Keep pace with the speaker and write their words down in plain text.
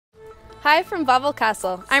Hi from Wawel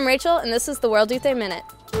Castle. I'm Rachel and this is the World Youth Day Minute.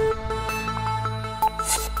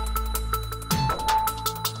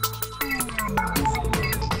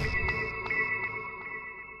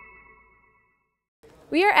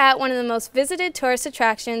 We are at one of the most visited tourist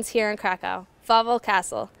attractions here in Krakow, Wawel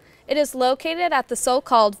Castle. It is located at the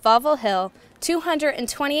so-called Wawel Hill,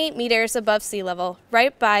 228 meters above sea level,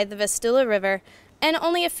 right by the Vistula River, and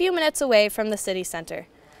only a few minutes away from the city center.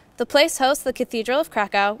 The place hosts the Cathedral of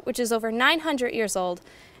Krakow, which is over 900 years old,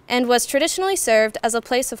 and was traditionally served as a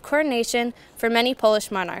place of coronation for many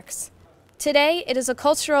Polish monarchs. Today, it is a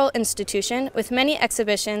cultural institution with many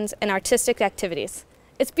exhibitions and artistic activities.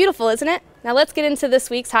 It's beautiful, isn't it? Now let's get into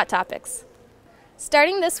this week's hot topics.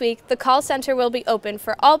 Starting this week, the call center will be open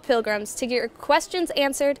for all pilgrims to get your questions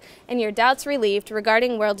answered and your doubts relieved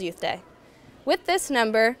regarding World Youth Day. With this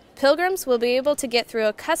number, pilgrims will be able to get through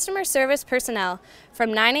a customer service personnel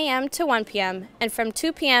from 9 a.m. to 1 p.m. and from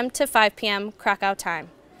 2 p.m. to 5 p.m. Krakow time.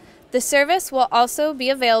 The service will also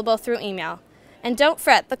be available through email. And don't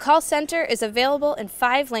fret, the call center is available in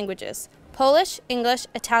 5 languages: Polish, English,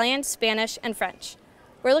 Italian, Spanish, and French.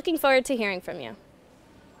 We're looking forward to hearing from you.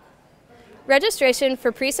 Registration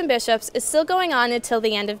for priests and bishops is still going on until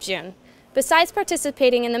the end of June. Besides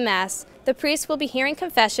participating in the Mass, the priests will be hearing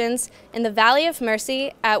confessions in the Valley of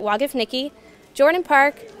Mercy at Łagiewniki, Jordan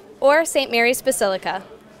Park, or St. Mary's Basilica,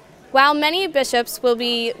 while many bishops will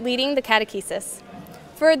be leading the catechesis.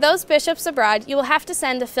 For those bishops abroad, you will have to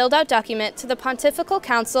send a filled-out document to the Pontifical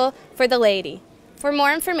Council for the laity. For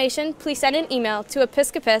more information, please send an email to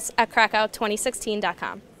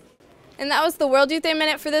episcopus@krakow2016.com. And that was the World Youth Day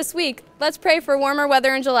Minute for this week. Let's pray for warmer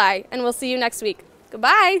weather in July, and we'll see you next week.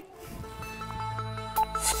 Goodbye!